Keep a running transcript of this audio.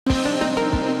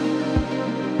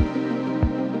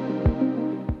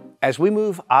As we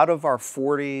move out of our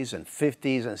 40s and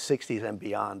 50s and 60s and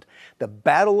beyond, the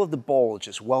battle of the bulge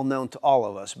is well known to all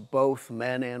of us, both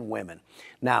men and women.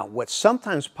 Now, what's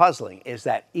sometimes puzzling is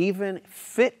that even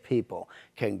fit people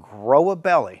can grow a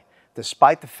belly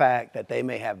despite the fact that they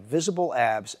may have visible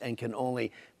abs and can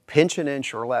only pinch an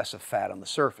inch or less of fat on the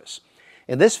surface.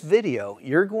 In this video,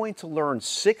 you're going to learn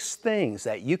 6 things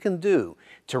that you can do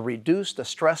to reduce the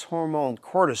stress hormone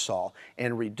cortisol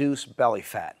and reduce belly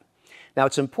fat. Now,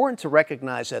 it's important to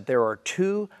recognize that there are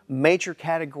 2 major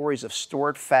categories of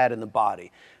stored fat in the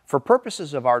body. For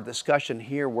purposes of our discussion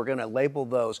here, we're going to label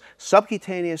those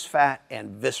subcutaneous fat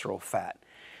and visceral fat.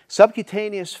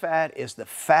 Subcutaneous fat is the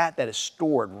fat that is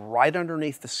stored right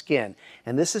underneath the skin,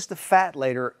 and this is the fat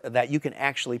layer that you can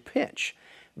actually pinch.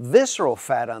 Visceral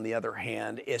fat, on the other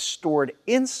hand, is stored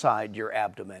inside your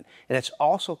abdomen, and it's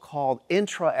also called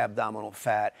intra-abdominal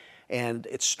fat, and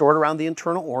it's stored around the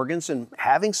internal organs, and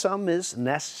having some is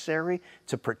necessary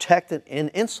to protect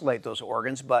and insulate those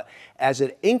organs, but as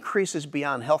it increases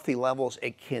beyond healthy levels,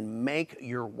 it can make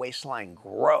your waistline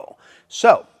grow.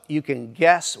 So you can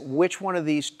guess which one of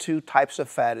these 2 types of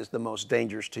fat is the most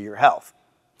dangerous to your health.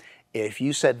 If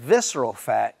you said visceral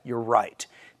fat, you're right.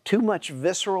 Too much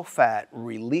visceral fat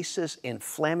releases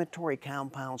inflammatory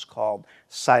compounds called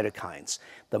cytokines.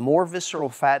 The more visceral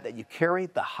fat that you carry,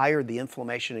 the higher the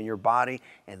inflammation in your body,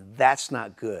 and that's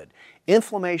not good.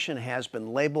 Inflammation has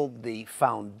been labeled the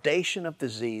foundation of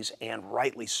disease, and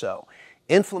rightly so.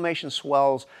 Inflammation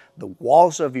swells the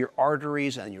walls of your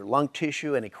arteries and your lung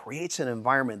tissue, and it creates an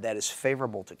environment that is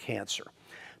favorable to cancer.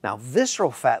 Now,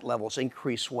 visceral fat levels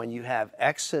increase when you have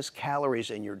excess calories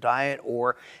in your diet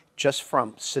or just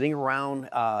from sitting around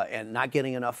and not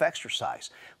getting enough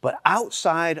exercise. But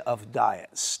outside of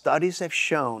diet, studies have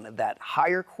shown that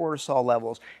higher cortisol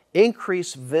levels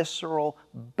increase visceral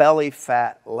belly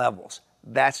fat levels.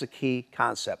 That's a key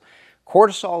concept.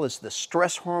 Cortisol is the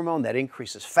stress hormone that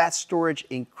increases fat storage,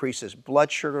 increases blood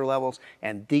sugar levels,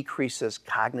 and decreases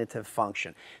cognitive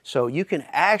function. So you can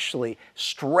actually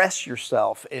stress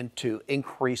yourself into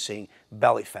increasing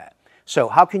belly fat. So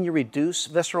how can you reduce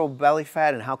visceral belly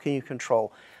fat and how can you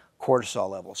control cortisol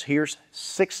levels? Here's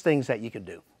 6 things that you can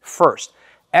do. First,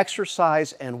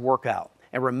 exercise and work out.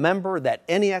 And remember that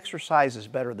any exercise is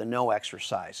better than no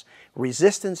exercise.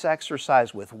 Resistance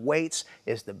exercise with weights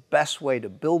is the best way to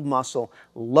build muscle,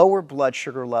 lower blood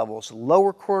sugar levels,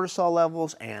 lower cortisol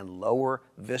levels, and lower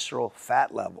visceral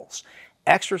fat levels.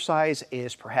 Exercise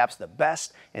is perhaps the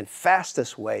best and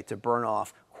fastest way to burn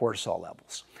off cortisol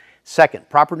levels. Second,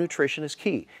 proper nutrition is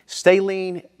key. Stay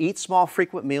lean, eat small,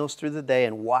 frequent meals through the day,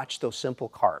 and watch those simple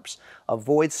carbs.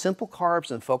 Avoid simple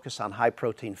carbs and focus on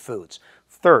high-protein foods.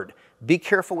 Third, be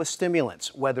careful with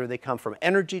stimulants, whether they come from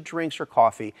energy drinks or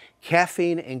coffee.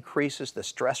 Caffeine increases the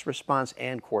stress response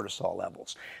and cortisol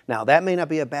levels. Now, that may not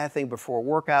be a bad thing before a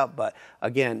workout, but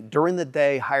again, during the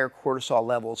day, higher cortisol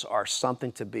levels are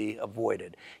something to be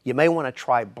avoided. You may want to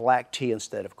try black tea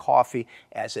instead of coffee,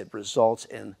 as it results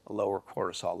in lower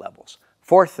cortisol levels.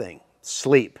 Fourth thing,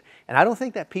 sleep. And I don't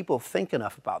think that people think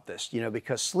enough about this,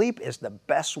 because sleep is the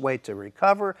best way to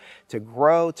recover, to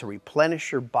grow, to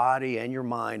replenish your body and your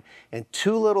mind. And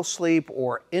too little sleep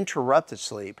or interrupted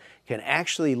sleep can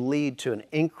actually lead to an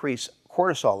increased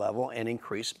cortisol level and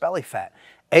increased belly fat.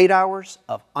 8 hours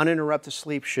of uninterrupted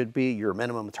sleep should be your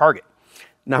minimum target.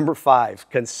 Number 5,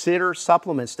 consider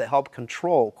supplements to help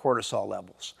control cortisol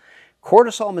levels.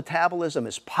 Cortisol metabolism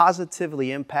is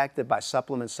positively impacted by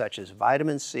supplements such as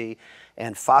vitamin C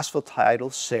and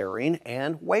phosphatidylserine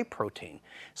and whey protein.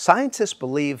 Scientists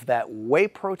believe that whey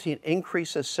protein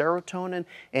increases serotonin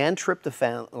and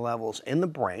tryptophan levels in the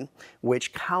brain,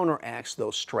 which counteracts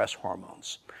those stress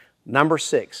hormones. Number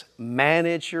 6,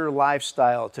 manage your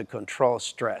lifestyle to control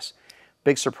stress.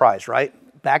 Big surprise, right?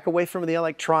 Back away from the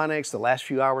electronics the last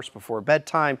few hours before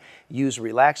bedtime. Use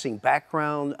relaxing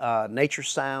background, nature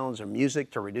sounds or music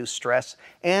to reduce stress,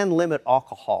 and limit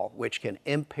alcohol, which can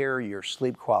impair your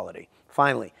sleep quality.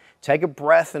 Finally, take a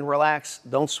breath and relax.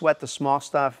 Don't sweat the small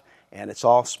stuff, and it's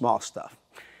all small stuff.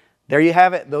 There you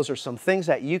have it. Those are some things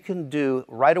that you can do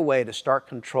right away to start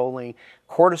controlling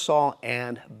cortisol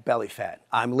and belly fat.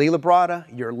 I'm Lee Labrada,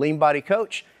 your lean body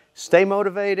coach. Stay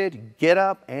motivated, get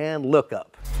up, and look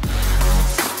up.